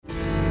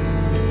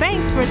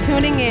Thanks for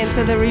tuning in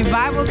to the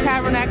Revival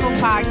Tabernacle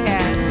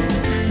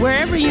podcast.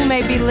 Wherever you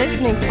may be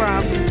listening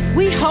from,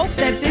 we hope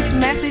that this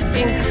message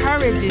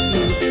encourages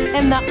you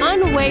in the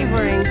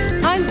unwavering,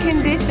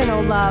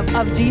 unconditional love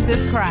of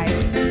Jesus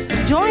Christ.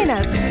 Join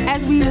us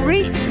as we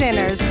reach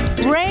sinners,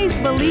 raise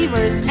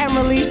believers, and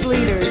release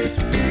leaders.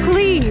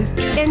 Please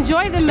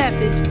enjoy the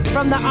message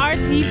from the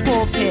RT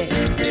pulpit.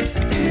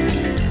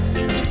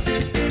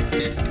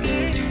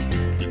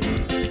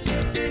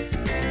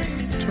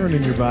 Turn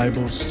in your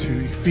Bibles to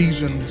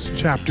Ephesians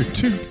chapter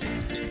 2.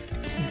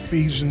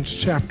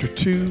 Ephesians chapter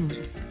 2.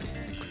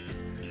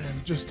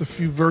 And just a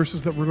few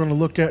verses that we're going to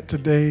look at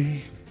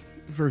today,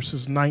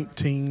 verses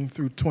 19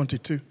 through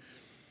 22.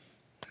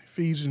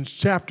 Ephesians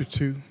chapter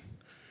 2,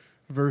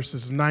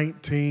 verses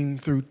 19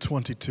 through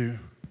 22.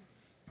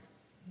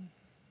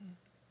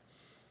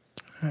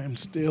 I am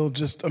still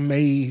just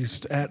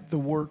amazed at the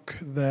work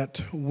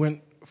that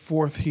went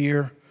forth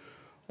here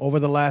over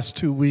the last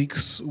 2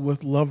 weeks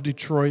with Love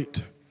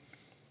Detroit.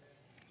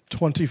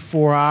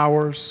 24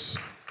 hours,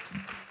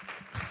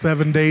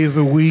 7 days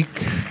a week,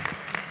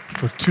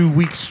 for 2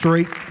 weeks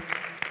straight.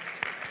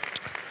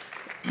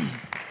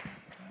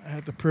 I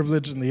had the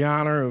privilege and the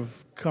honor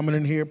of coming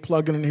in here,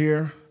 plugging in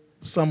here,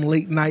 some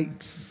late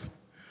nights,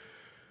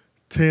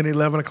 10,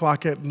 11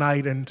 o'clock at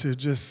night, and to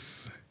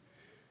just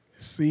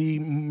see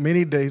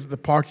many days the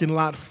parking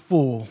lot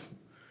full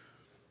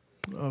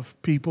of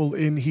people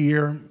in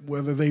here,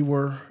 whether they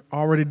were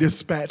already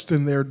dispatched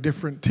in their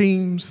different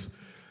teams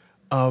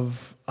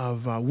of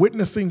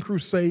witnessing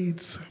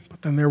crusades,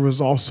 but then there was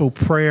also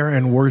prayer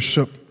and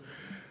worship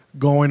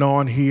going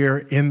on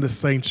here in the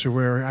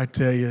sanctuary. I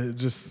tell you,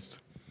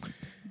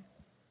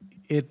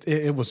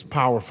 it was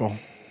powerful.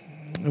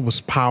 It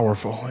was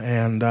powerful,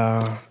 and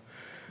I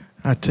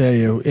tell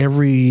you,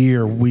 every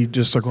year we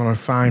just are going to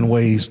find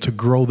ways to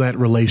grow that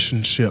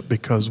relationship,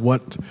 because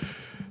what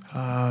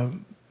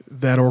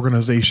that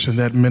organization,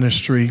 that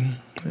ministry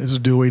is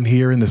doing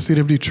here in the city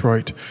of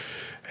Detroit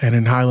and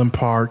in Highland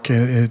Park,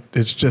 and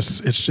it's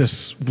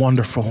just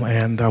wonderful,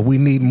 and we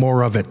need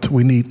more of it.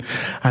 We need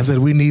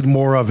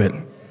more of it.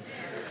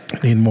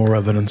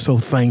 And so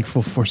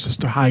thankful for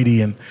Sister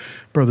Heidi and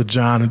Brother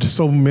John and just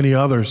so many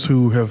others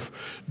who have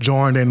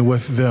joined in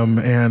with them,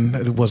 and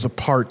it was a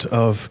part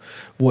of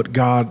what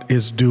God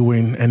is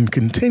doing and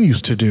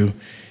continues to do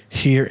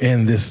here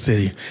in this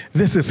city.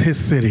 This is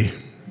His city.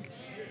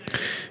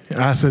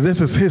 I said,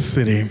 this is His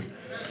city.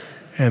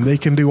 And they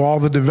can do all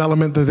the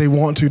development that they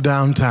want to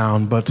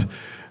downtown, but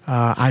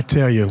I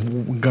tell you,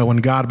 when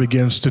God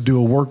begins to do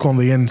a work on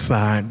the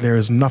inside, there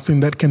is nothing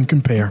that can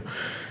compare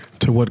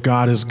to what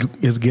God is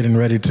getting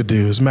ready to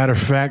do. As a matter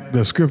of fact,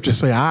 the scriptures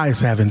say,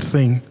 eyes haven't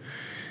seen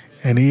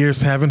and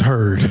ears haven't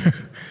heard.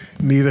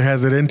 Neither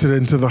has it entered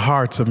into the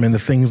hearts of men the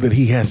things that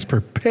He has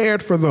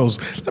prepared for those.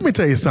 Let me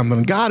tell you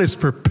something. God is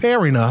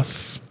preparing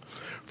us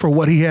for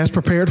what He has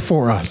prepared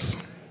for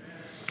us.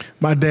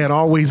 My dad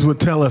always would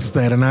tell us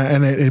that,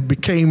 and it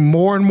became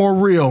more and more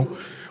real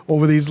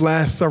over these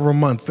last several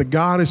months, that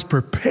God is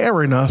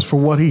preparing us for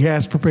what He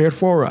has prepared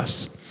for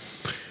us.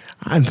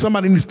 And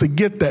somebody needs to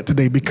get that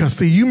today, because,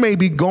 see, you may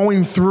be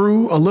going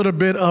through a little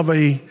bit of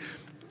a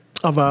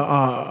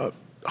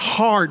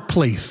hard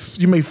place.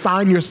 You may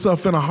find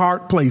yourself in a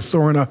hard place,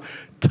 or in a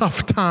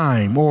tough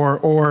time,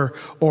 or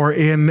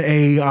in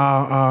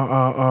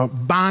a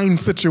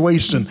bind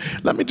situation.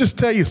 Let me just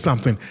tell you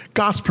something.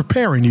 God's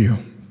preparing you.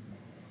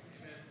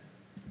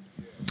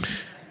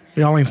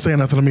 Y'all ain't saying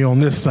nothing to me on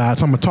this side,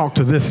 so I'm going to talk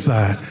to this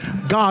side.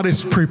 God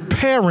is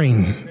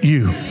preparing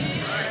you.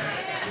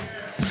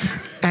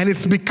 And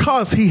it's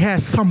because He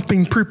has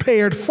something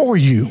prepared for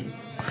you.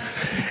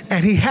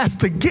 And He has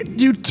to get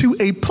you to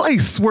a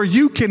place where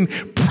you can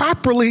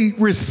properly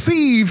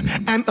receive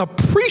and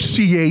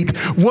appreciate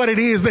what it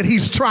is that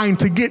He's trying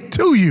to get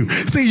to you.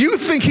 See, you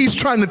think He's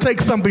trying to take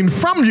something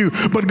from you,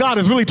 but God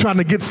is really trying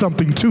to get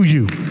something to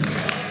you.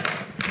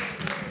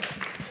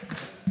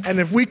 And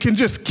if we can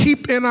just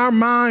keep in our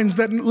minds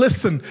that,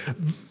 listen,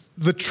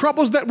 the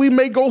troubles that we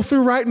may go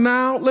through right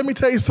now, let me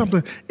tell you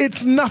something,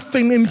 it's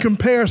nothing in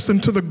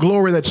comparison to the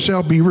glory that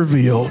shall be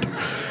revealed.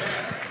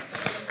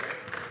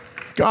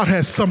 God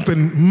has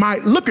something,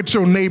 look at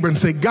your neighbor and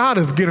say, God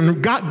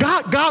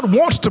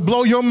wants to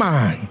blow your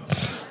mind.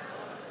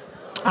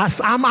 I'm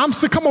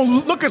saying, come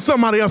on, look at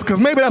somebody else, because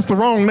maybe that's the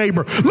wrong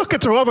neighbor. Look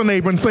at your other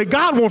neighbor and say,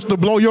 God wants to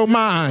blow your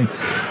mind.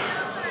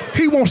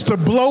 He wants to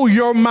blow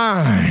your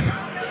mind.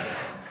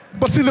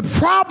 But see, the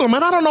problem,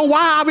 and I don't know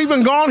why I've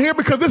even gone here,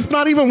 because this is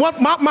not even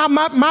what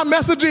my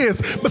message is.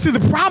 But see,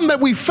 the problem that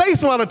we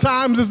face a lot of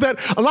times is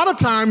that a lot of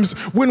times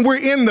when we're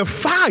in the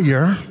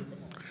fire,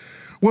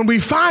 when we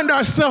find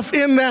ourselves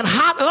in that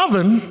hot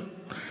oven,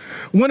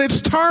 when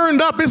it's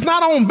turned up, it's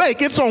not on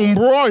bake, it's on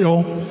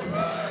broil.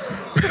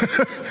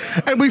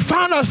 And we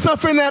find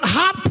ourselves in that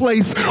hot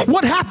place,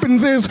 what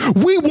happens is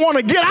we want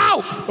to get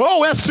out.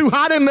 Oh, that's too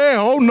hot in there.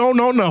 Oh,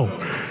 no.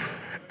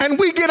 And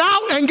we get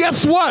out, and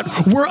guess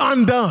what? We're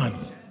undone.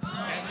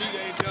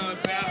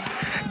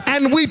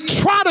 And we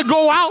try to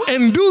go out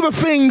and do the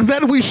things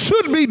that we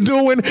should be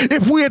doing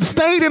if we had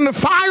stayed in the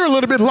fire a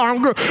little bit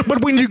longer.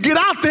 But when you get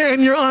out there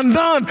and you're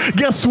undone,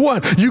 guess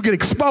what? You get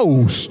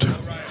exposed.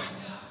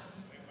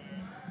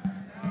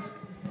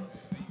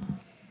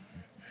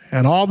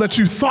 And all that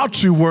you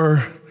thought you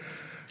were,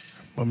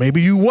 well,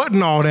 maybe you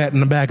wasn't all that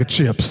in a bag of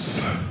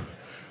chips.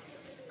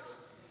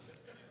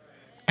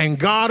 And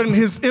God in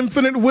his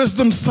infinite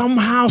wisdom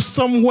somehow,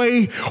 some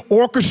way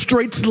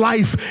orchestrates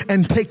life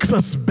and takes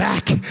us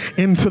back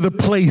into the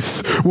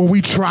place where we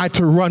try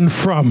to run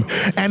from.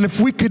 And if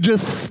we could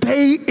just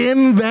stay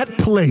in that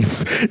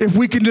place, if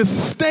we can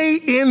just stay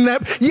in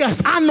that,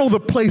 yes, I know the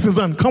place is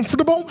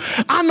uncomfortable.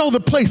 I know the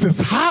place is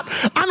hot.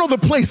 I know the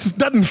place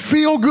doesn't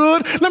feel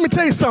good. Let me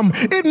tell you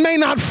something. It may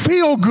not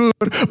feel good,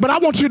 but I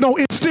want you to know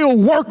it's still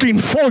working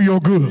for your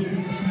good.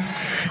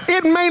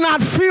 It may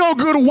not feel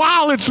good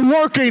while it's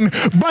working,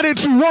 but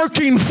it's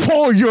working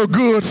for your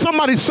good.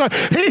 Somebody say,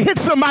 hit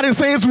somebody and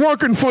say, it's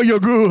working for your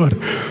good.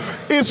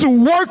 It's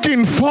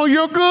working for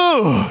your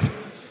good.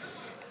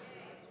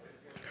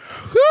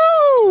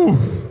 Woo!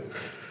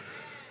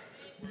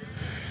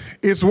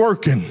 It's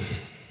working.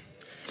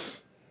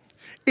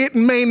 It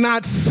may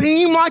not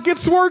seem like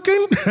it's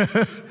working.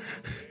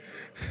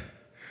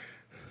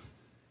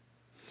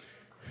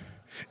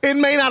 It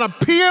may not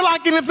appear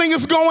like anything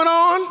is going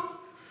on.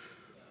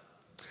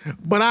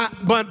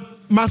 But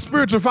my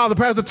spiritual father,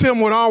 Pastor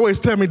Tim, would always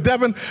tell me,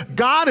 Devin,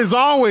 God is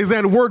always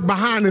at work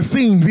behind the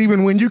scenes,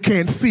 even when you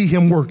can't see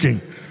him working.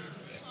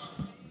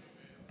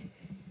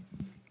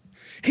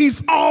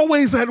 He's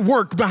always at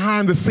work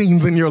behind the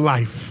scenes in your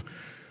life.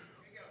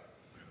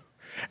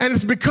 And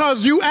it's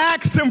because you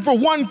asked him for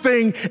one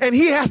thing, and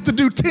he has to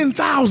do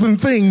 10,000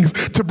 things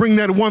to bring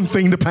that one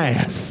thing to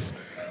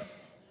pass.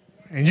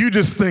 And you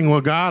just think,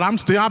 well, God,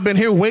 I've been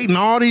here waiting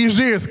all these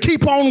years.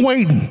 Keep on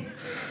waiting.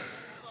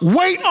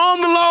 Wait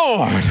on the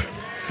Lord.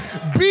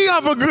 Be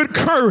of a good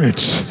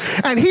courage,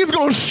 and he's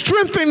going to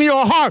strengthen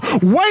your heart.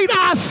 Wait,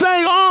 I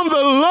say, on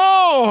the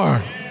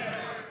Lord.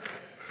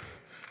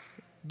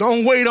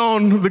 Don't wait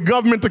on the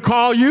government to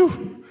call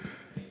you,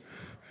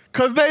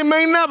 because they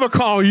may never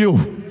call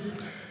you.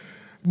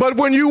 But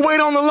when you wait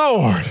on the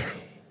Lord,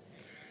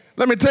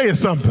 let me tell you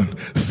something.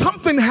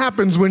 Something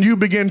happens when you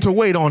begin to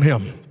wait on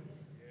him.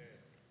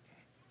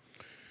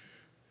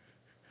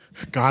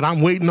 God, I'm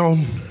waiting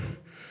on.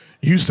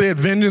 You said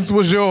vengeance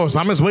was yours.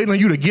 I'm just waiting on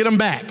you to get them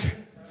back.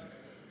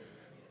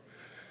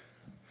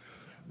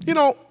 You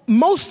know,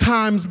 most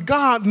times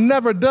God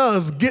never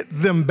does get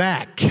them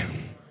back.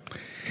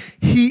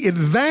 He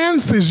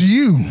advances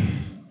you.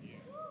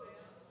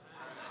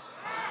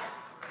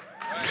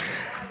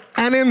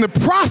 And in the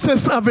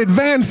process of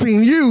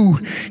advancing you,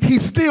 he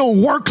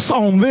still works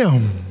on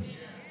them.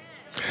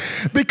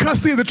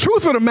 Because, see, the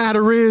truth of the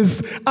matter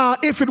is,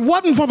 if it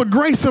wasn't for the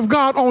grace of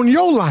God on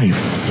your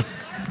life,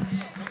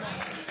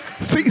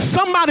 see,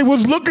 somebody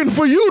was looking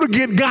for you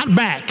to got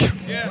back.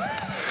 Yeah.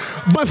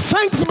 But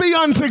thanks be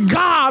unto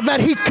God that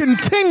he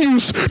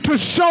continues to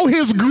show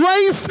his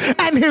grace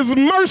and his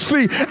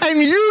mercy. And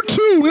you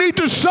too need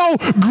to show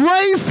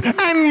grace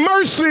and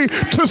mercy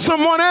to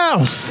someone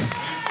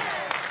else.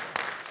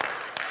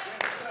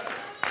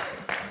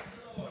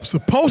 I'm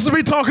supposed to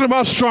be talking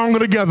about stronger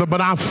together,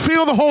 but I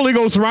feel the Holy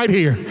Ghost right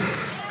here.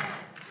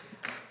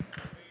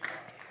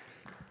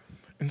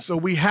 And so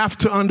we have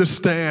to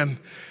understand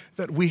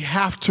that we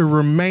have to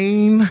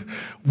remain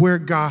where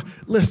God,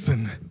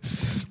 listen,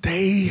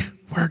 stay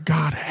where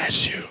God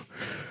has you,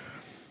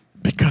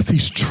 because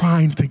he's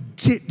trying to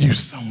get you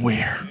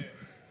somewhere.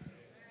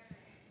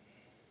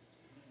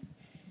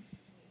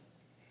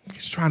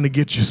 He's trying to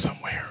get you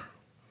somewhere.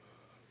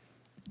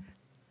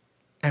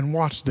 And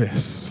watch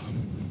this.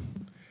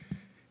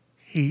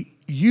 He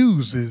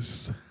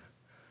uses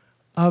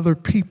other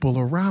people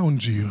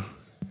around you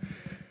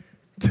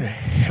to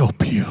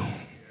help you.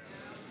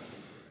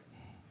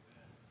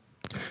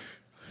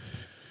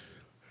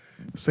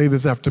 Say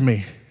this after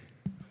me.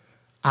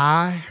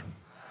 I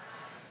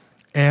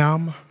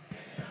am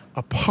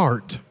a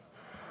part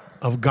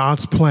of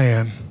God's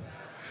plan.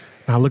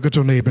 Now look at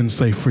your neighbor and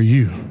say, for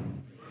you.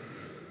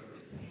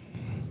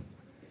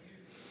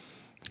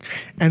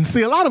 And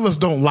see, a lot of us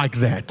don't like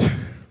that.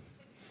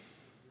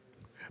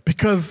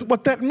 Because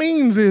what that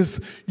means is,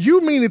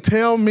 you mean to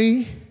tell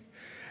me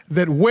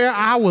that where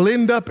I will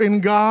end up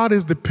in God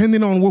is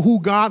depending on who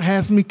God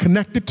has me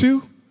connected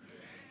to?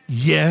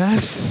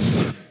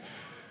 Yes.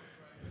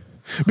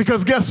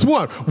 Because guess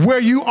what? Where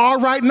you are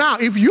right now,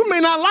 if you may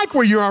not like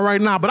where you are right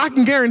now, but I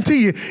can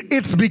guarantee you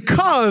it's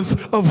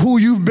because of who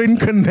you've been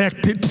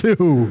connected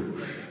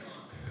to.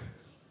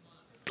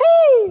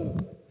 Woo!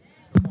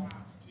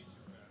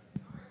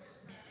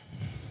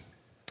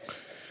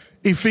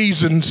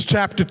 Ephesians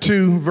chapter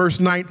 2, verse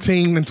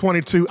 19 and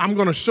 22. I'm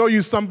going to show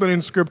you something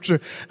in scripture,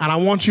 and I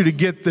want you to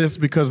get this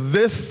because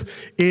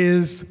this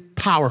is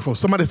powerful.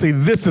 Somebody say,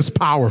 this is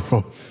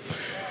powerful.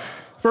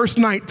 Verse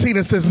 19,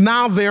 it says,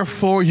 now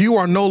therefore you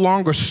are no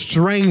longer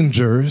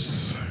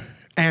strangers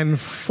and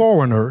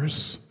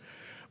foreigners,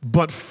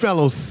 but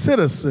fellow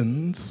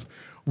citizens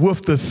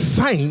with the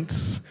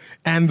saints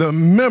and the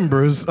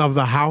members of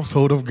the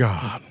household of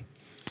God.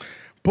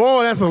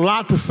 Boy, that's a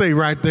lot to say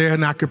right there,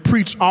 and I could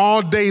preach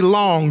all day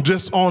long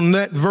just on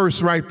that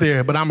verse right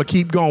there, but I'm going to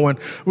keep going.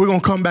 We're going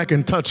to come back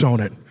and touch on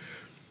it.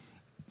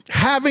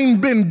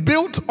 Having been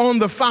built on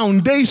the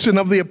foundation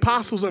of the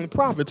apostles and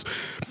prophets,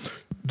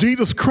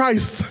 Jesus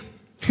Christ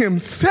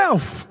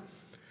himself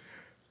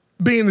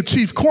being the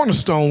chief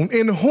cornerstone,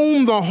 in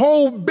whom the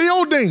whole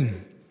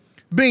building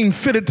being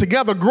fitted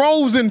together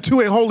grows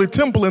into a holy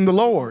temple in the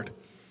Lord,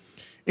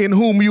 in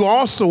whom you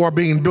also are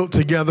being built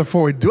together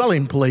for a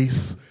dwelling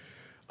place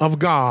of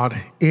God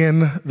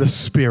in the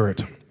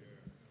Spirit.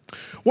 I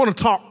want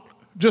to talk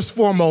just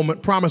for a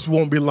moment, promise it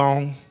won't be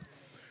long.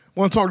 I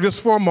want to talk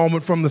just for a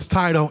moment from this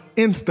title,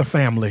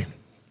 Insta-Family.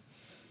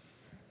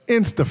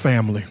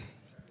 Insta-Family.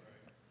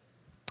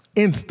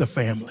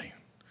 Insta-Family.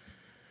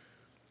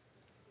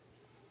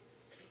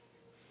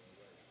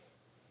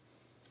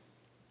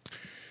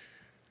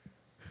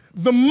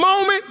 The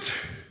moment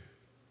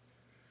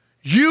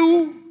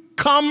you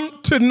come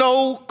to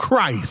know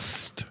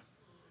Christ,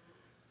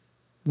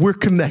 we're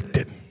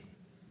connected.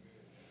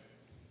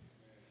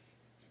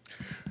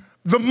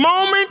 The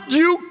moment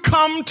you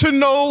come to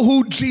know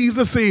who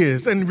Jesus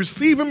is and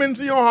receive him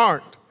into your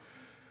heart,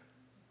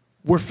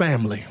 we're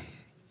family.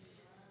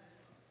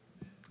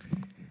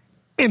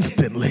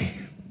 Instantly.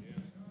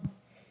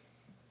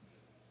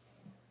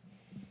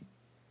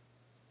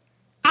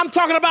 I'm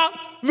talking about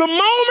the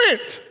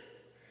moment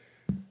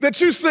that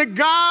you say,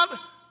 God,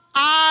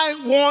 I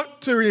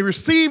want to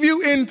receive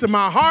you into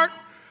my heart.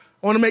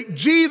 I want to make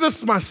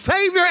Jesus my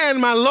Savior and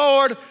my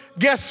Lord.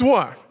 Guess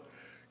what?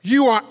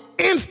 You are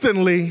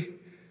instantly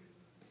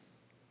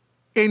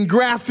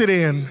engrafted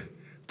in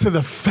to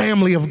the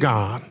family of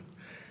God.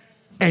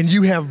 And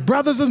you have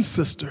brothers and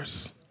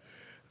sisters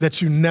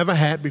that you never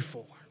had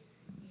before.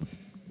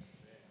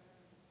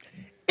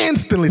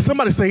 Instantly.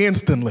 Somebody say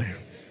instantly.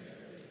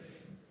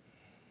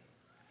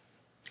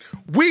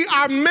 We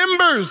are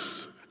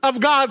members of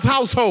God's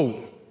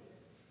household.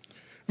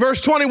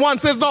 Verse 21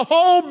 says, the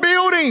whole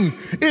building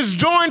is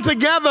joined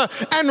together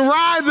and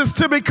rises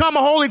to become a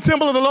holy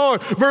temple of the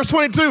Lord. Verse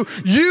 22,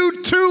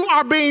 you too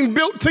are being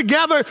built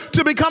together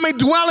to become a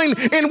dwelling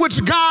in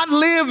which God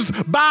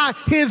lives by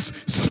his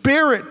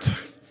Spirit.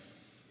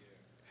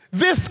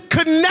 This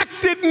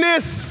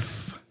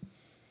connectedness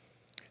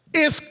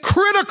is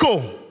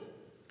critical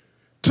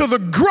to the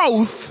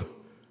growth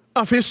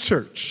of his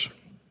church.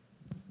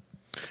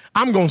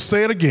 I'm going to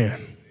say it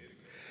again.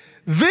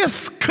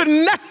 This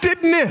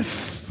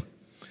connectedness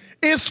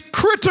is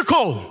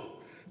critical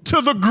to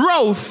the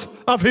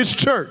growth of his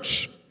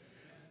church.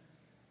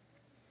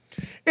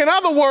 In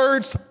other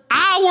words,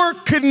 our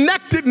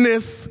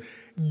connectedness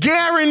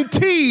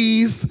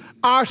guarantees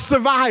our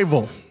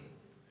survival.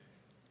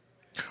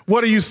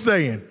 What are you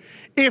saying?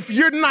 If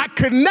you're not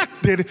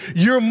connected,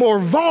 you're more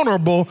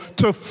vulnerable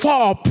to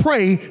fall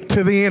prey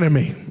to the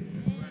enemy.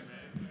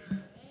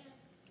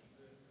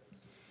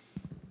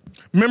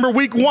 Remember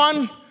week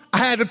 1? I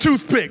had a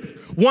toothpick.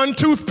 One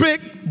toothpick,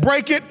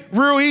 break it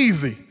real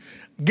easy.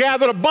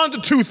 Gathered a bunch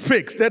of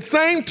toothpicks. That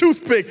same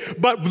toothpick,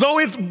 but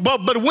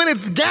when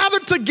it's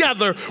gathered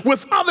together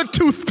with other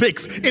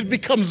toothpicks, it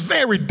becomes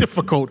very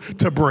difficult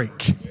to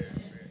break.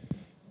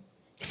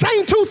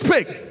 Same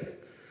toothpick.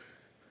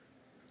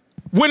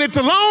 When it's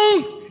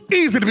alone,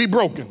 easy to be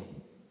broken.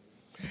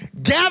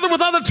 Gathered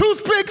with other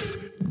toothpicks,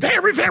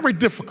 very, very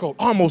difficult,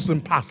 almost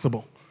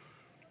impossible.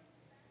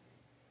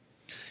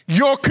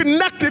 Your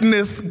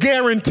connectedness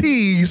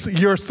guarantees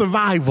your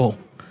survival.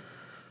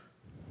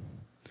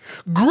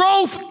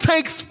 Growth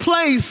takes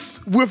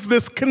place with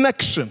this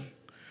connection.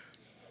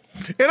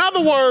 In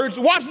other words,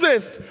 watch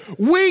this.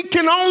 We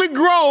can only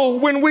grow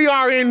when we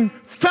are in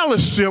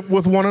fellowship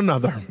with one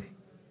another.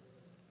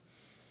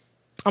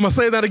 I'm going to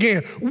say that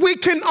again. We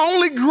can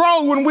only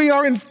grow when we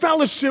are in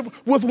fellowship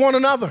with one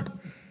another.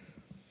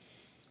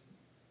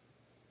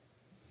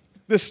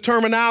 This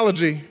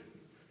terminology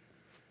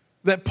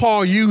that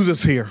Paul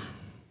uses here.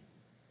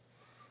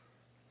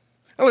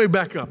 Let me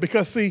back up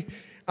because see,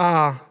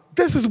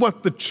 this is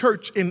what the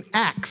church in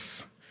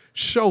Acts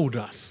showed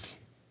us.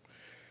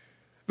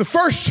 The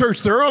first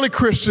church, the early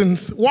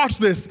Christians, watch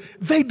this,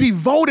 they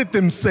devoted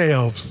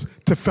themselves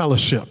to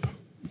fellowship.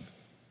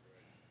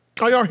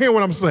 Are y'all hearing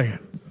what I'm saying?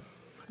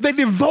 They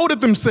devoted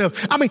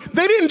themselves. I mean,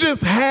 they didn't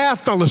just have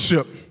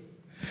fellowship.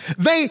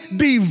 They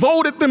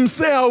devoted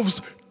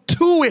themselves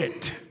to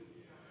it.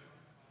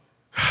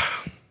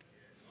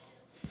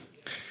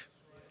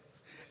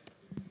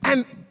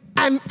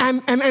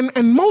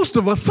 And most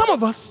of us, some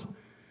of us,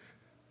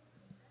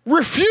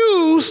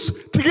 refuse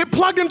to get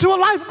plugged into a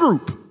life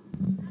group.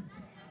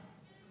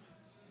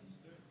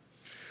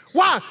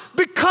 Why?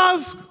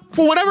 Because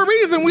for whatever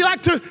reason, we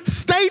like to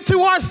stay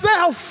to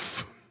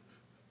ourselves,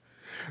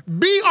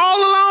 be all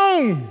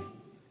alone.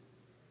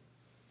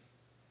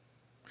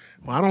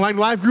 Well, I don't like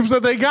life groups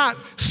that they got.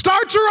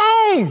 Start your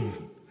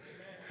own.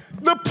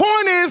 The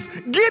point is,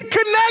 get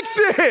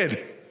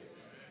connected.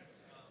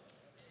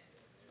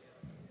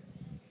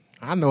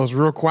 I know it's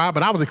real quiet,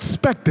 but I was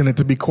expecting it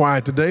to be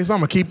quiet today, so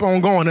I'm going to keep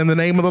on going in the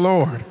name of the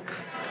Lord.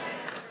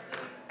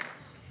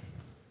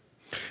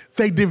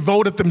 They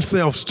devoted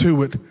themselves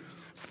to it.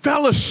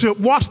 Fellowship,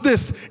 watch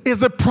this,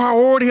 is a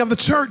priority of the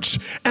church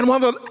and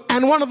one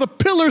of the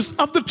pillars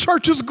of the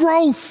church's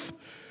growth.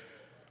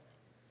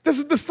 This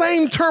is the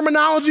same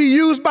terminology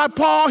used by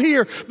Paul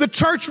here. The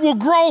church will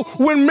grow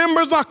when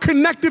members are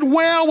connected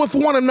well with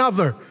one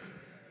another.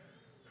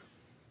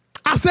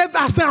 I'm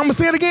going to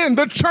say it again.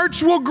 The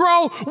church will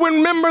grow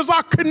when members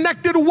are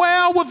connected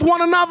well with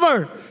one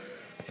another.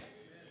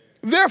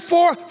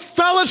 Therefore,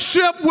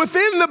 fellowship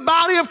within the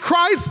body of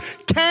Christ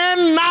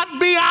cannot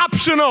be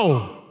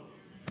optional.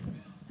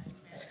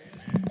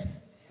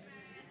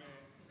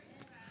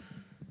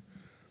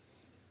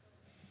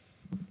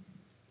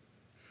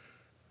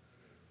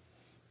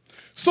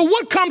 So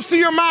what comes to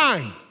your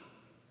mind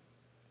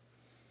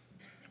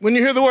when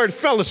you hear the word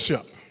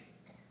fellowship?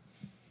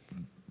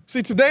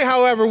 See, today,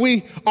 however,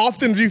 we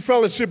often view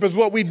fellowship as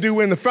what we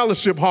do in the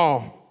fellowship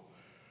hall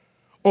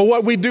or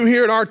what we do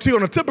here at RT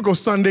on a typical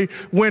Sunday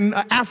when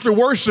after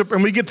worship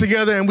and we get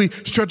together and we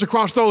stretch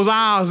across those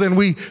aisles and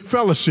we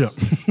fellowship.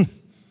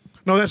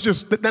 No,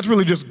 that's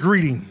really just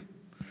greeting.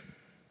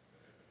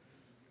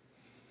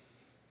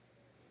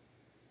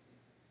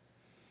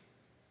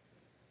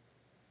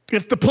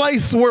 It's the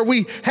place where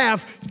we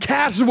have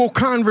casual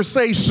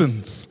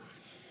conversations.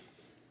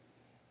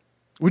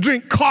 We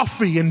drink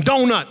coffee and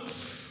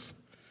donuts.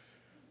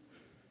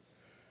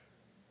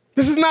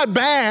 This is not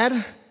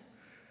bad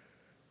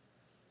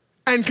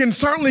and can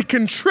certainly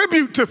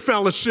contribute to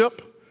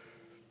fellowship,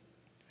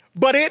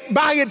 but it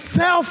by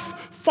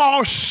itself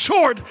falls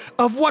short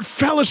of what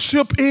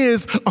fellowship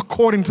is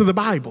according to the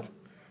Bible.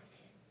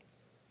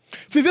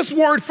 See, this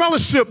word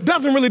fellowship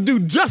doesn't really do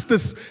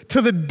justice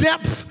to the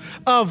depth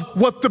of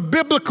what the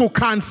biblical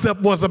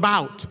concept was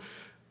about.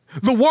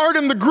 The word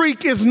in the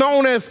Greek is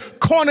known as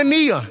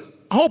koinonia.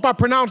 I hope I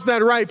pronounced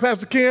that right,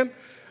 Pastor Ken.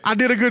 I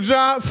did a good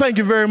job. Thank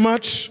you very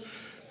much.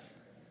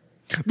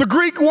 The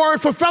Greek word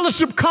for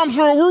fellowship comes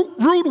from a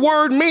root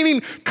word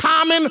meaning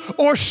common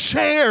or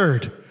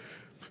shared.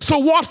 So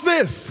watch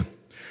this.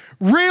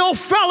 Real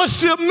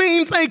fellowship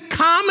means a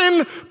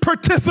common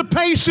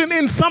participation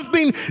in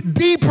something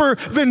deeper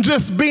than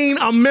just being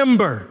a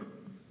member.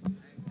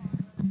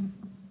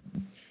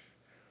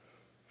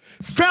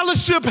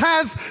 Fellowship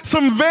has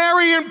some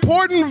very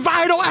important,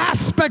 vital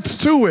aspects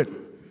to it.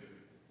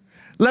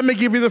 Let me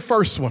give you the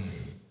first one.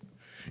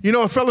 You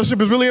know what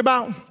fellowship is really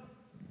about?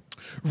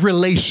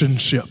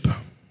 Relationship.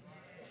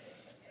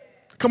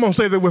 Come on,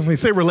 say that with me.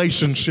 Say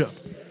relationship.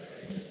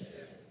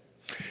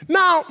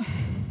 Now,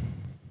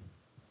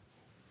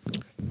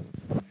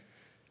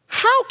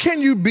 how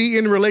can you be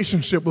in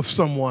relationship with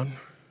someone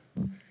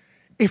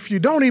if you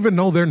don't even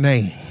know their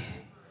name?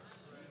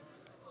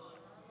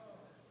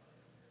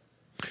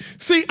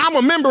 See, I'm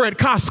a member at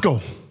Costco.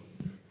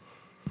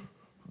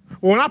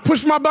 When I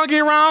push my buggy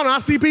around and I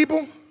see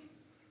people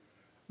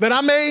that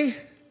I may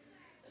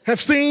have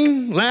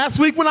seen last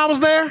week when I was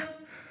there,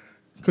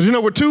 because you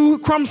know, with 2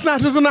 crumb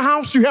snatchers in the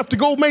house, you have to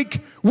go make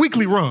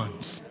weekly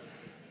runs.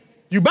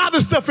 You buy the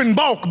stuff in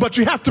bulk, but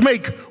you have to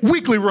make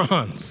weekly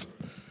runs.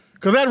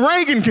 Because that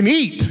Reagan can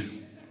eat.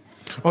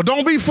 Or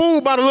don't be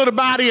fooled by the little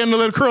body and the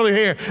little curly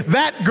hair.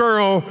 That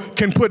girl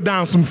can put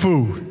down some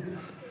food.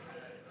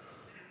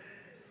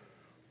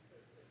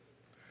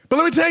 But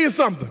let me tell you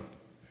something.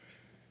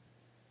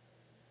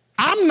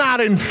 I'm not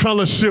in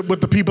fellowship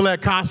with the people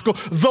at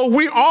Costco, though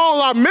we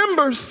all are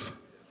members.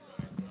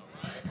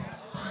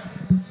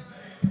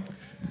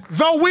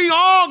 Though we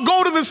all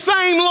go to the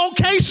same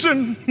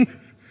location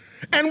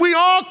and we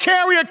all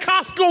carry a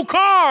Costco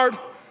card.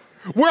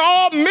 We're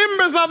all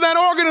members of that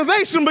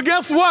organization, but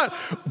guess what?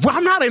 Well,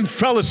 I'm not in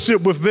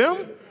fellowship with them.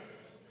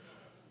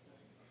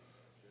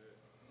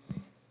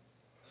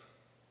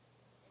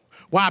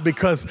 Why?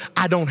 Because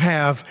I don't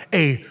have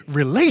a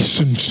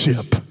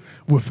relationship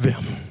with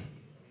them.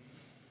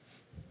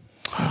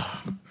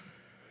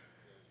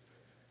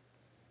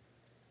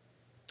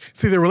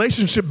 See, the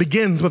relationship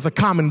begins with a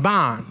common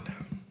bond.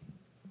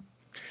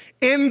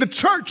 In the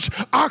church,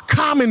 our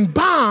common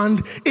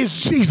bond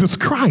is Jesus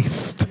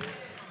Christ.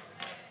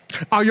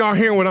 Are y'all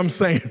hearing what I'm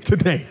saying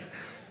today?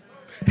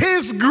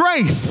 His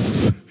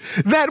grace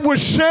that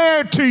was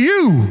shared to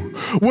you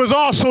was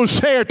also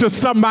shared to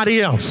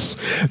somebody else.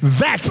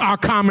 That's our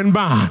common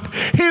bond.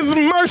 His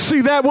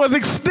mercy that was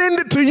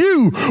extended to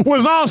you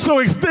was also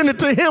extended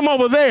to him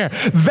over there.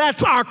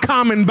 That's our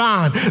common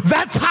bond.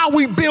 That's how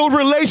we build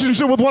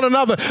relationship with one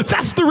another.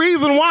 That's the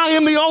reason why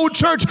in the old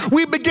church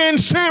we began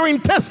sharing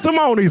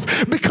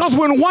testimonies, because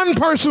when one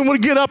person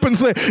would get up and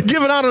say,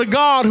 give it honor to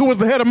God who was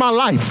the head of my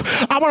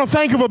life. I want to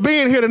thank you for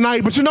being here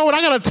tonight, but you know what?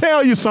 I got to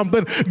tell you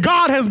something.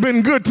 God has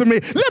been good to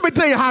me. Let me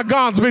tell you how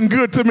God's been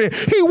good to me.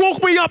 He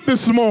woke me up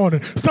this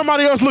morning.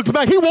 Somebody else looks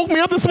back. He woke me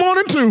up this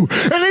morning too.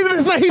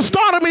 And he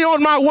started me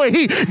on my my way.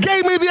 He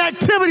gave me the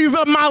activities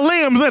of my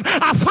limbs, and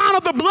I found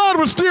out the blood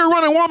was still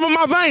running warm in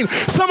my veins.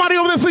 Somebody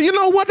over there said, you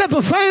know what? That's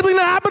the same thing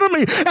that happened to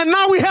me. And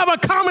now we have a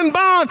common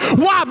bond.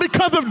 Why?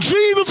 Because of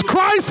Jesus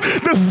Christ,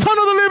 the Son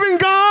of the living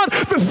God,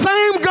 the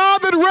same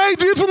God that raised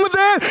Jesus from the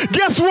dead.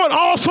 Guess what?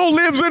 Also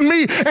lives in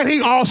me, and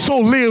he also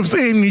lives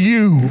in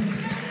you.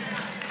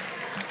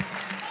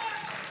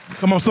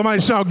 Come on, somebody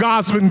shout,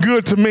 God's been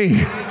good to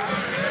me.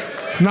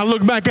 And I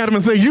look back at him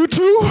and say, you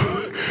too?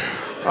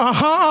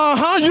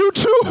 You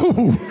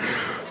too.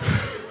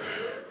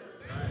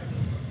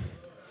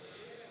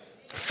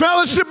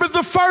 Fellowship is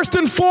the first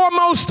and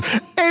foremost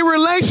a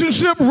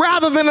relationship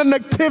rather than an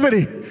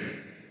activity.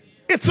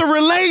 It's a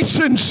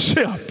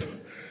relationship.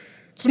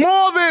 It's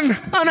more than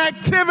an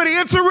activity.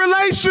 It's a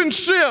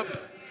relationship.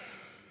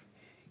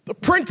 The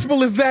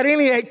principle is that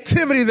any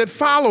activity that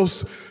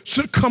follows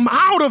should come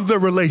out of the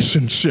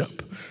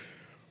relationship.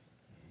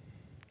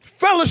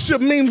 Fellowship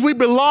means we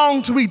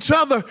belong to each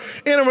other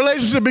in a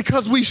relationship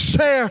because we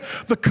share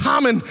the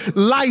common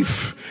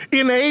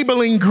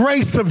life-enabling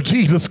grace of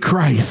Jesus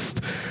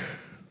Christ.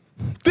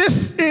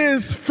 This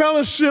is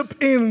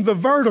fellowship in the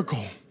vertical.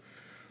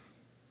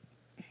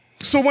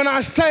 So when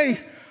I say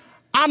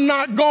I'm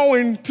not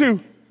going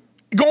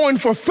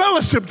for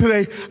fellowship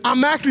today,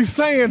 I'm actually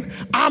saying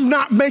I'm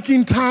not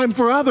making time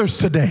for others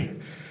today.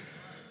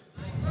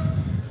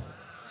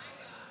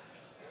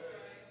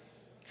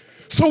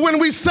 So when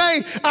we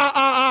say,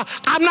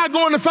 I'm not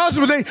going to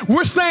fellowship today,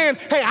 we're saying,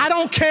 hey, I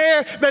don't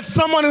care that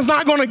someone is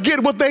not going to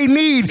get what they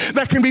need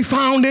that can be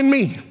found in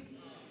me.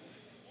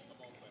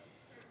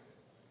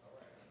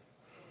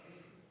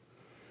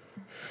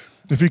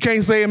 If you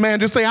can't say amen,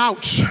 just say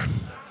ouch,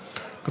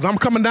 because I'm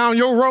coming down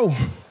your road.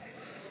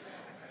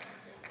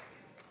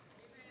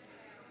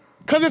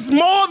 Because it's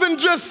more than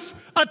just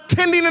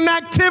attending an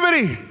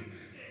activity.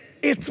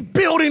 It's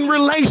building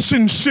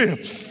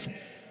relationships.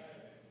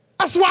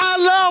 That's why I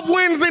love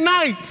Wednesday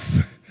nights.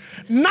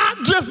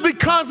 Not just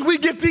because we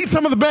get to eat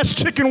some of the best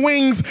chicken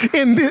wings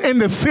in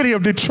the city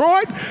of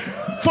Detroit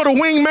for the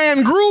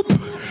Wingman group.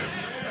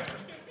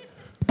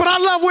 But I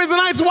love Wednesday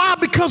nights. Why?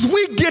 Because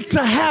we get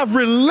to have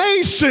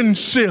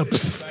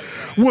relationships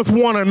with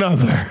one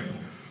another.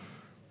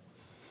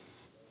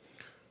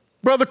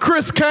 Brother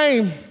Chris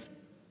came.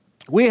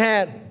 We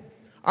had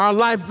our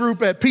life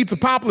group at Pizza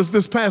Populous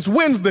this past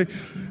Wednesday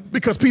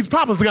because Pizza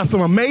Populous got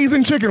some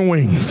amazing chicken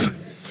wings.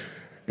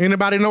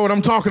 Anybody know what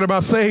I'm talking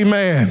about? Say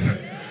amen.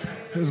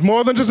 It's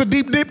more than just a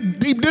deep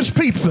dish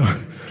pizza.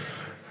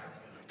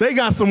 They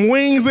got some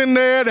wings in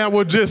there that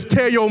will just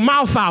tear your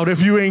mouth out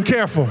if you ain't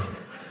careful.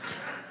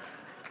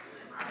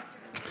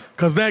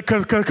 Cause that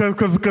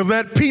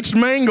peach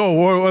mango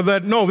or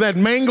that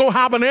mango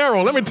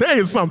habanero, let me tell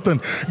you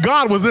something.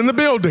 God was in the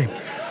building.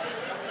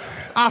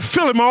 I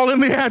feel him all in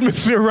the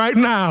atmosphere right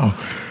now.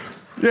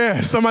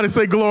 Yeah, somebody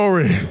say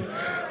glory.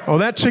 Oh,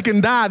 that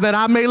chicken died that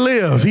I may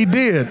live. He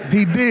did.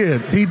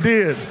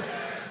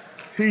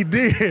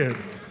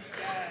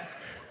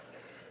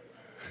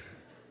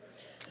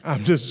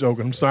 I'm just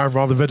joking. I'm sorry for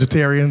all the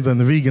vegetarians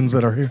and the vegans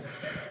that are here.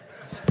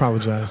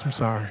 Apologize. I'm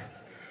sorry.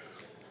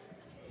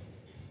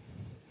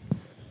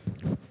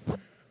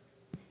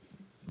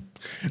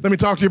 Let me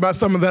talk to you about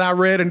something that I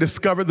read and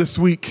discovered this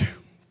week.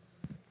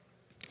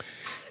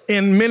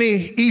 In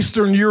many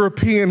Eastern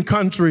European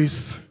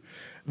countries,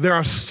 there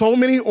are so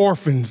many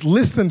orphans.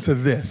 Listen to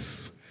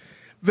this.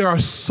 There are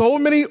so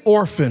many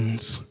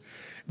orphans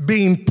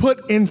being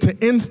put into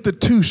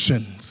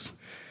institutions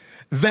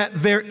that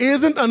there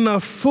isn't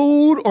enough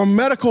food or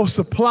medical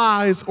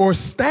supplies or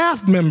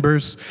staff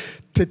members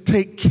to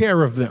take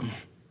care of them.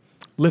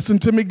 Listen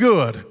to me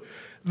good.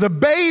 The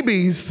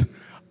babies,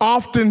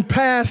 often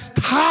past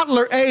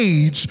toddler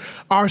age,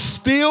 are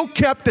still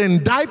kept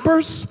in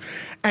diapers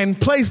and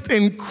placed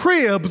in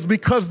cribs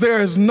because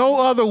there is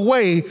no other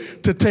way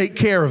to take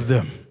care of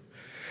them.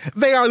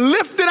 They are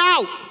lifted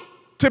out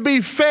to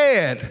be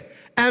fed,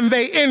 and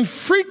they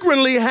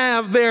infrequently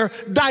have their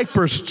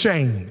diapers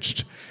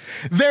changed.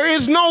 There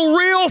is no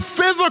real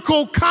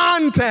physical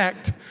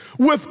contact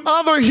with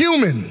other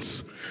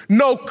humans.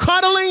 No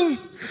cuddling,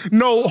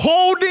 no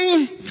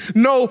holding,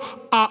 no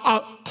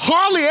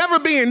hardly ever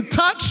being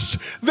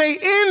touched. They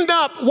end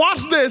up,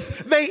 watch this,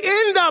 they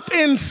end up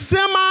in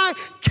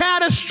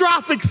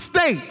semi-catastrophic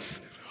states,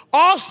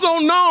 also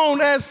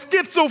known as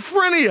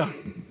schizophrenia.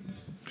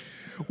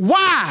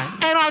 Why?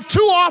 And are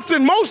too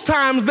often, most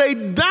times, they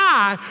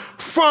die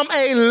from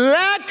a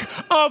lack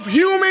of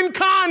human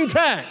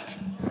contact.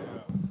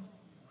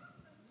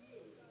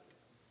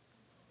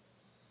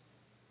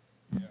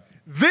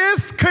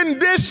 This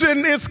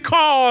condition is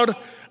called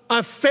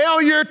a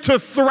failure to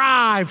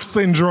thrive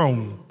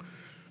syndrome.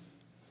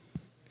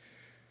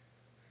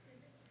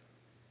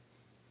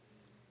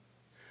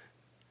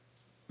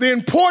 The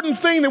important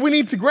thing that we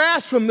need to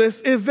grasp from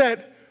this is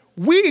that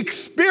we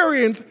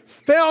experience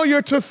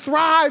failure to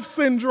thrive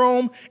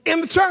syndrome in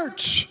the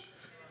church.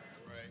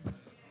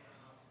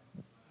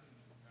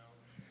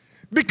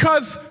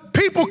 Because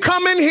people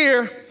come in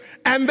here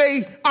and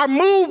they are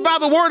moved by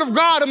the word of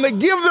God and they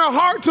give their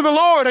heart to the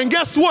Lord. And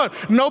guess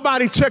what?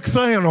 Nobody checks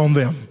in on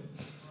them.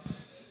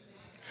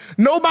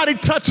 Nobody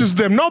touches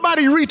them.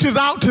 Nobody reaches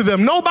out to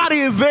them. Nobody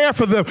is there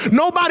for them.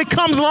 Nobody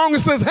comes along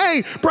and says,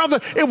 hey, brother,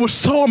 it was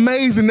so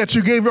amazing that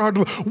you gave your heart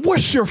to the Lord.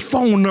 What's your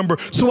phone number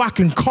so I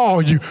can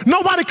call you?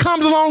 Nobody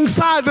comes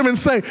alongside them and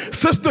say,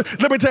 sister,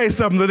 let me tell you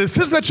something. The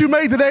decision that you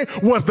made today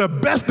was the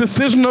best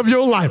decision of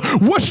your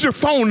life. What's your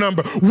phone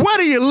number? Where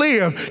do you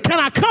live? Can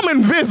I come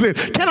and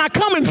visit? Can I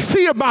come and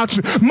see about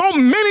you?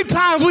 Many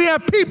times we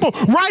have people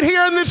right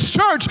here in this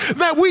church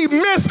that we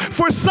miss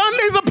for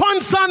Sundays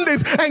upon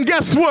Sundays. And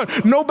guess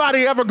what? Nobody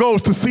ever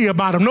goes to see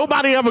about him.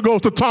 Nobody ever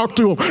goes to talk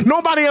to him.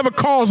 Nobody ever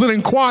calls and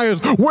inquires,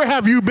 where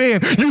have you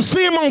been? You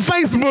see him on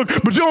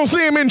Facebook, but you don't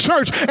see him in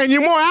church, and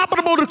you're more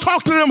applicable to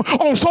talk to them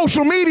on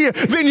social media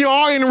than you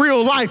are in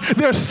real life.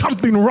 There's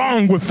something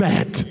wrong with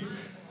that.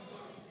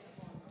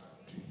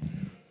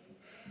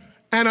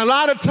 And a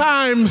lot of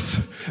times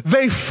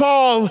they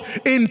fall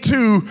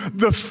into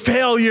the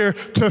failure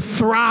to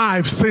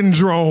thrive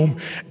syndrome.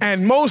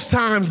 And most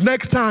times,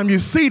 next time you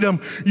see them,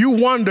 you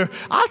wonder,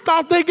 I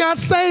thought they got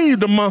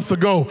saved a month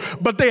ago,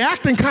 but they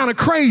acting kind of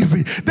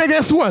crazy.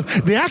 Guess what?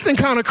 They're acting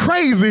kind of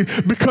crazy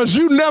because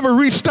you never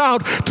reached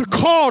out to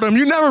call them.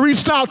 You never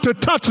reached out to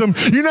touch them.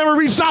 You never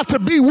reached out to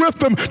be with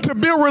them, to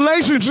build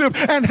relationship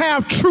and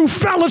have true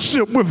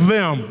fellowship with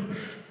them.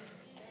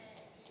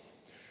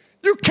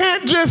 You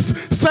can't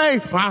just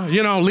say,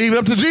 well, leave it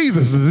up to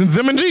Jesus,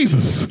 them and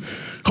Jesus.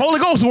 Holy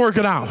Ghost will work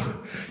it out.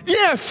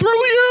 Yeah, through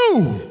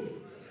you.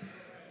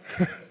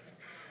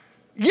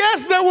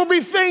 Yes, there will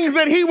be things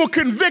that he will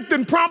convict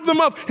and prompt them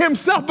of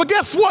himself, but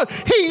guess what?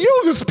 He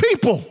uses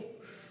people.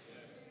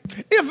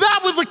 If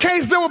that was the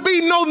case, there would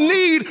be no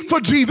need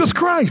for Jesus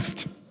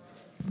Christ.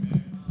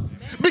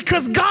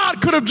 Because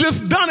God could have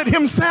just done it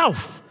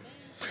himself.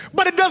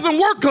 But it doesn't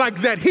work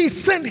like that. He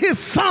sent his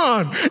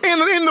son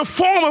in the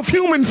form of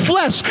human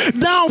flesh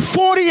down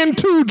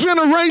 42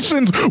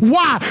 generations.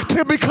 Why?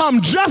 To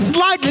become just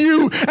like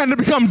you and to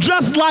become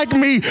just like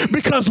me,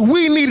 because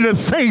we needed a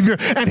Savior,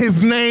 and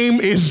his name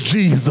is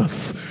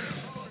Jesus.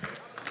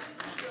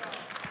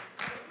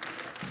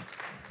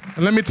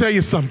 And let me tell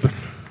you something.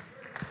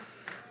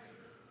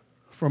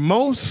 For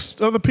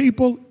most of the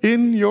people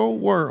in your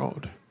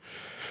world,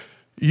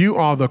 you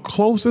are the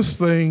closest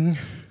thing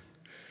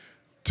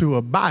to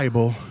a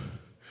Bible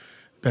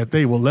that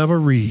they will ever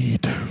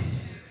read.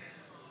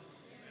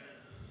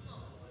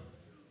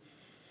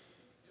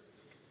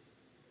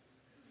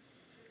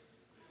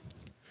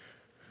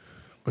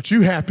 But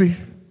you happy,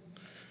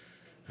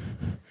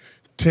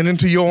 tending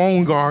to your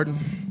own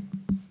garden,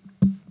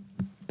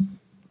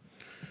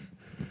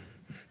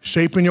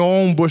 shaping your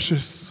own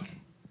bushes,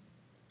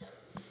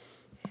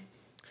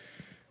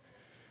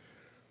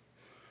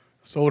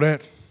 so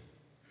that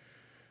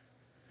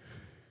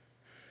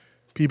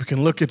people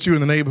can look at you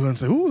in the neighborhood and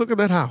say, ooh, look at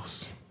that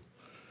house.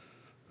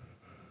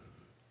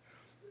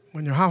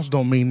 When your house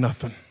don't mean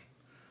nothing.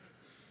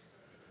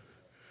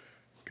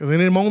 Because in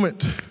any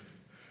moment,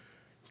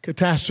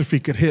 catastrophe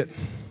could hit.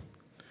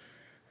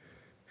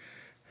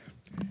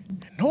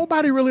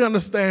 Nobody really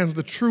understands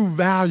the true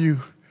value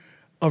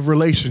of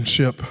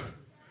relationship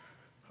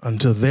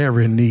until they're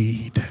in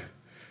need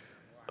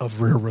of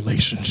real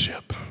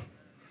relationship.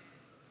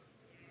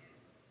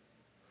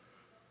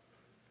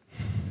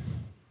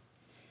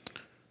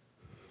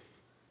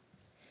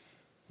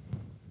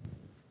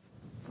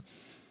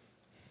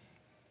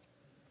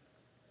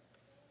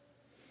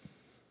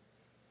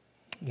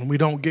 When we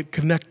don't get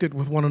connected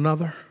with one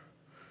another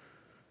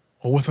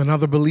or with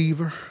another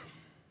believer,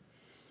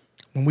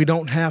 when we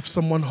don't have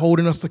someone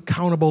holding us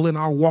accountable in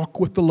our walk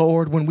with the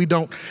Lord, when we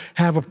don't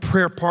have a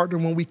prayer partner,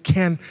 when we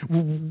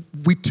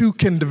too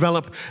can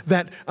develop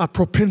that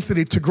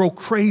propensity to grow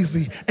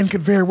crazy and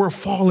could very well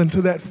fall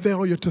into that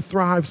failure to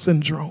thrive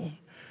syndrome.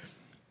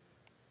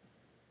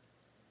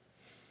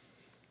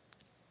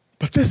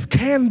 But this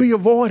can be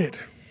avoided,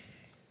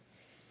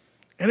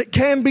 and it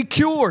can be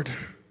cured.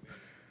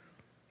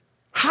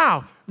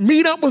 How?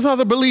 Meet up with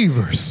other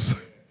believers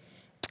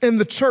in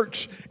the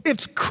church.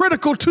 It's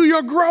critical to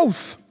your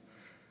growth.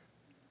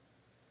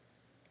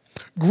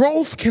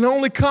 Growth can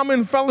only come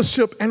in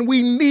fellowship, and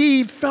we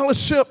need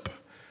fellowship.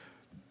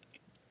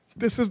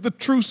 This is the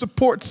true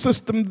support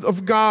system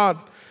of God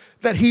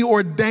that he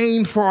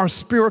ordained for our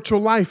spiritual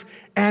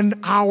life and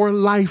our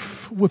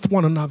life with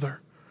one another.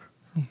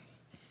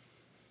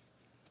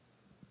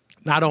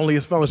 Not only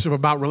is fellowship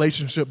about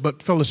relationship,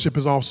 but fellowship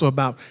is also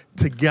about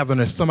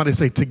togetherness. Somebody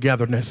say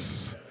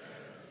togetherness.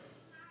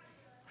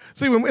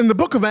 See, in the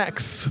book of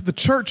Acts, the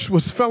church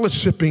was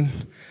fellowshipping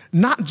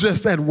not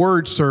just at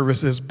word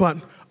services, but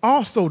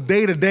also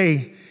day to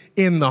day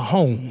in the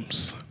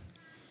homes.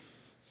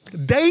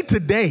 Day to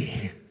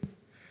day.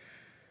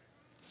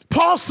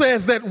 Paul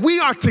says that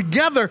we are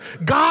together,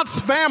 God's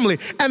family,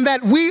 and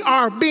that we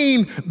are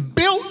being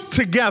built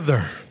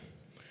together.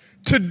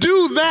 To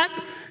do that,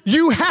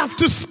 you have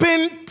to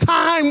spend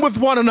time with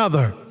one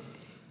another.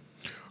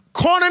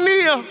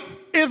 Koinonia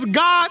is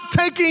God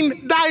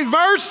taking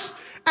diverse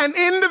and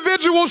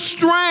individual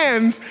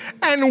strands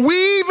and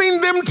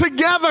weaving them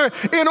together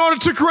in order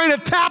to create a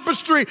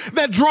tapestry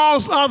that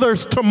draws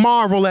others to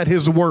marvel at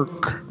his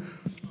work.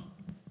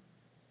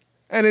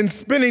 And in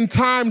spending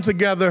time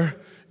together,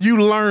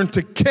 you learn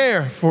to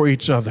care for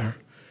each other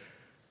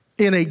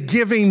in a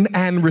giving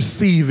and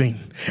receiving.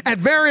 At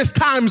various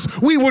times,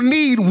 we will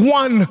need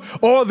one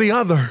or the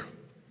other.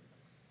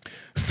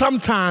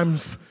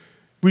 Sometimes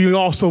we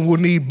also will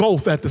need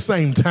both at the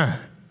same time.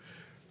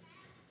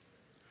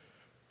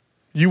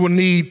 You will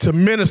need to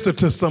minister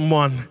to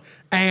someone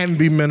and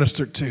be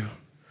ministered to.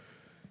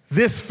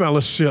 This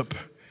fellowship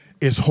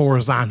is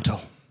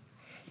horizontal.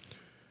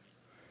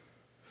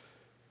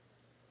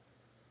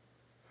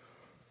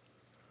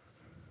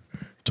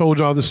 Told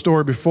y'all this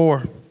story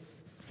before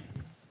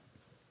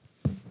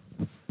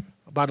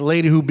about a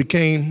lady who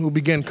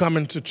began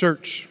coming to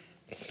church.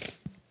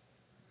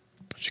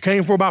 She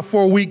came for about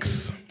 4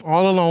 weeks,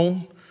 all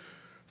alone,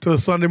 to the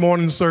Sunday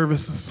morning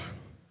services.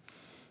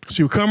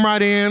 She would come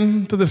right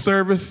in to the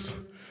service.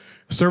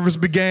 Service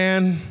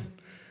began,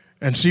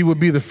 and she would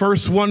be the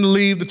first one to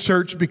leave the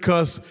church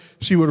because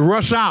she would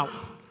rush out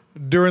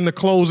during the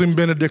closing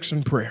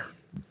benediction prayer.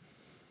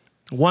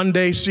 One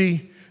day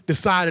she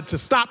decided to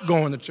stop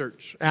going to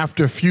church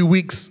after a few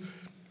weeks,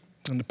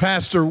 and the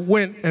pastor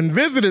went and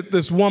visited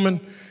this woman,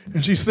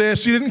 and she said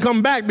she didn't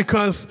come back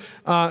because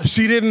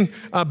she didn't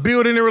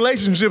build any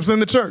relationships in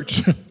the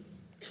church.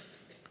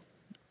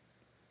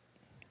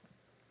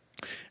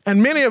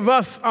 And many of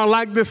us are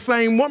like this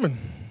same woman.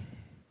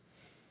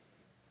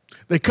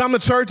 They come to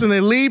church and they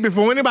leave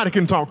before anybody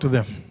can talk to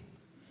them.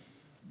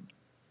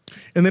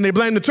 And then they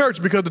blame the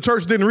church because the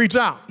church didn't reach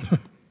out.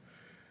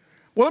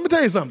 Well, let me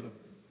tell you something.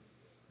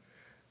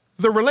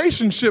 The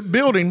relationship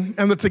building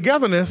and the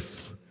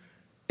togetherness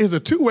is a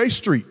two-way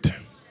street.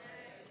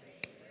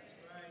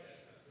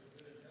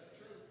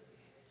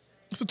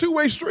 It's a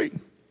two-way street.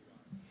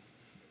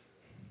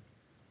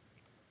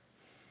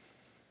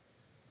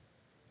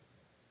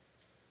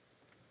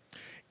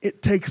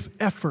 It takes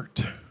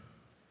effort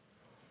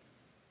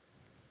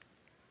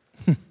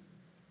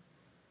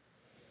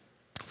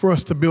for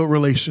us to build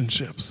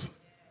relationships.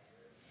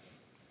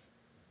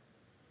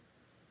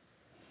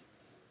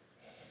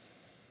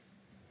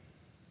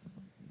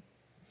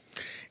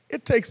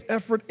 It takes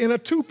effort in a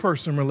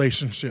two-person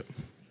relationship.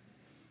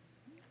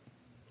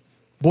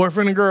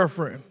 Boyfriend and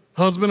girlfriend,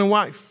 husband and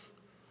wife.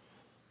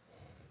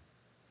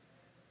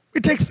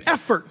 It takes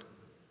effort.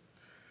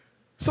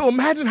 So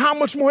imagine how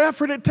much more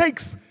effort it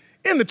takes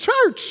in the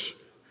church.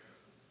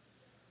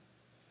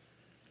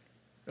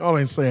 Y'all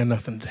ain't saying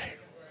nothing today.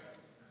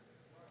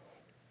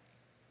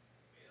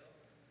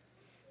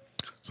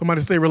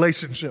 Somebody say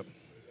relationship.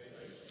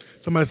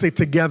 Somebody say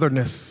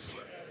togetherness.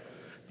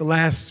 The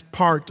last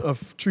part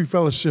of true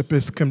fellowship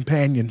is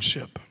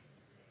companionship.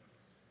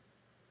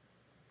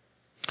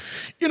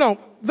 You know,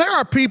 there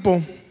are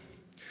people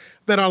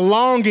that are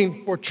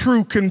longing for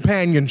true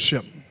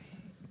companionship.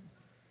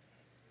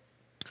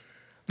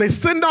 They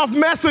send off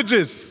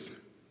messages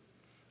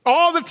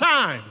all the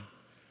time.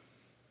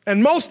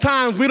 And most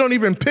times we don't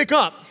even pick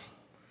up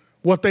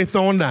what they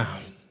throwing down.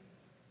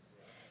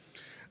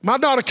 My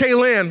daughter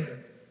Kaylin,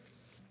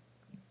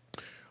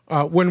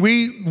 when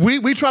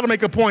we try to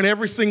make a point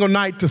every single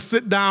night to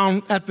sit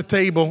down at the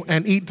table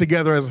and eat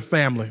together as a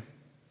family.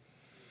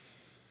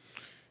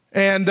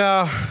 And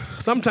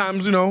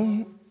sometimes, you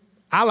know,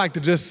 I like to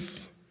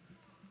just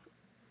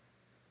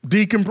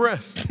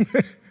decompress.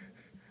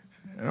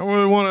 I don't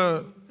really want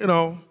to, you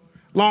know,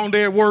 long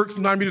day at work,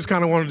 sometimes you just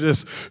kind of want to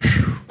just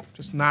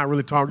not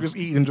really talk, just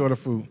eat and enjoy the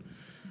food.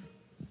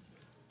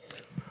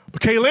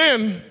 But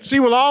Kaylin, she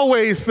will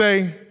always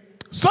say,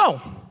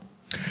 so,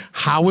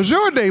 how was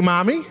your day,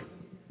 Mommy?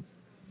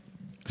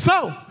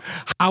 So,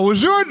 how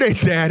was your day,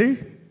 Daddy?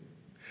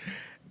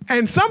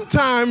 And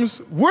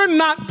sometimes we're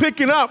not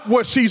picking up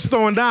what she's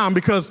throwing down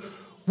because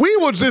we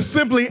will just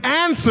simply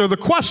answer the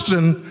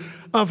question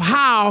of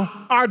how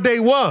our day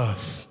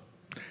was.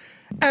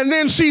 And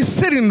then she's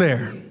sitting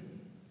there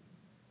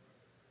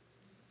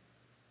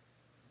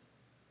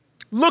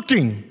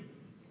looking,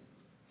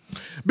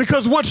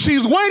 because what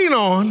she's waiting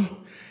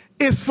on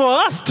is for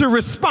us to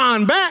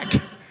respond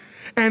back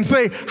and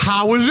say,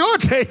 how was your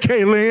day,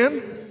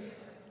 Kaylin?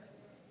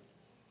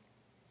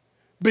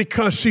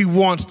 Because she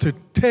wants to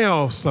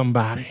tell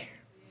somebody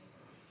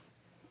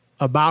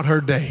about her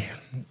day.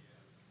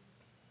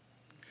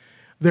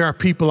 There are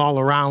people all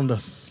around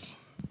us.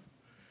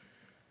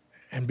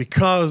 And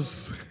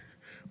because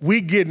we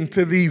get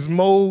into these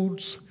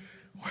modes,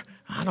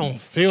 I don't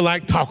feel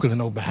like talking to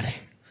nobody.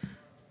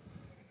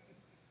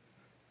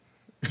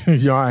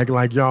 Y'all act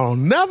like y'all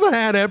never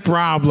had that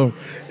problem.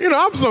 You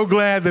know, I'm so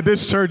glad that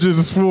this church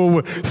is full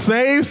with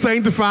saved,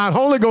 sanctified,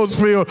 Holy Ghost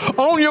filled,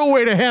 on your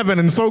way to heaven,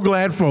 and so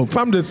glad folks.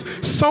 I'm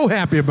just so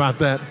happy about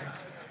that.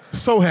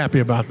 So happy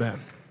about that.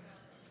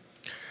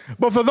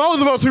 But for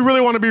those of us who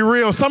really want to be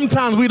real,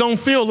 sometimes we don't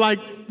feel like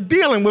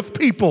dealing with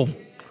people.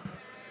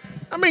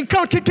 I mean,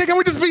 can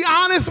we just be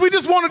honest? We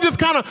just want to just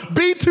kind of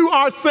be to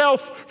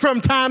ourselves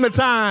from time to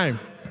time.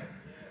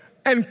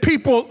 And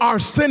people are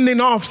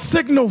sending off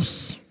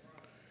signals.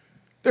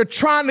 They're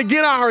trying to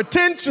get our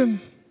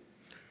attention.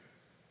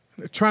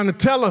 They're trying to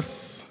tell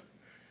us,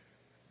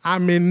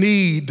 I'm in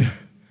need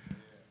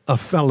of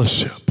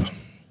fellowship.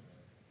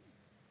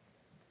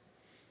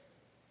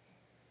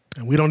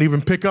 And we don't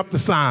even pick up the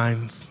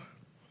signs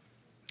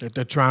that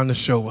they're trying to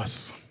show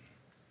us.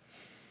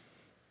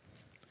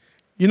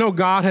 You know,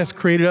 God has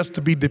created us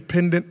to be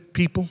dependent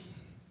people.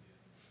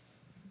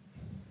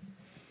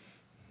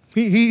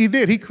 He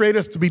did. He created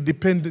us to be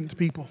dependent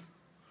people.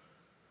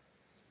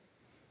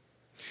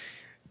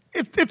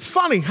 It's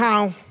funny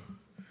how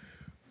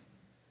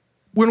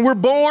when we're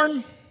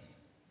born,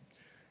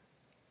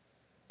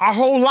 our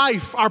whole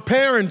life, our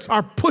parents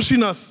are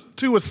pushing us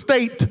to a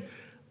state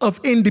of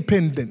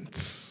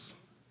independence.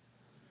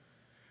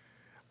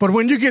 But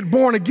when you get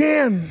born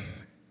again,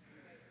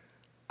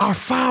 our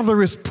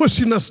Father is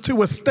pushing us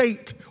to a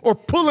state or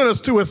pulling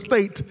us to a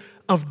state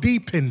of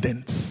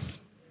dependence.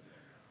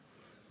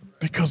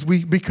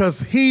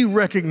 Because he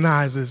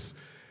recognizes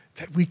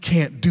that we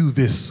can't do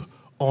this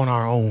on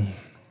our own.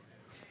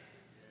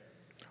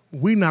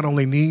 We not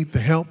only need the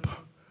help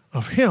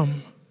of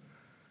him,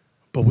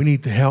 but we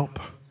need the help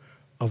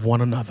of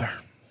one another.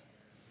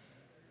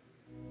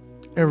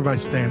 Everybody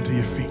stand to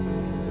your feet.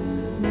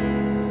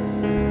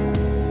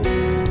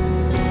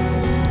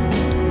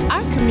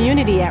 Our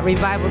community at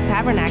Revival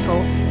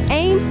Tabernacle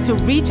aims to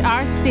reach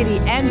our city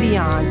and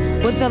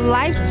beyond with the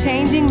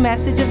life-changing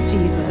message of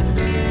Jesus.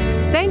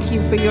 Thank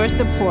you for your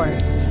support.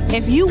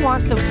 If you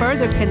want to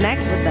further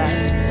connect with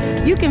us,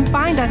 you can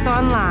find us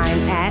online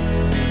at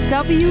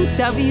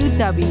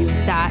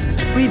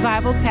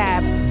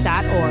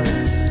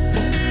www.revivaltab.org.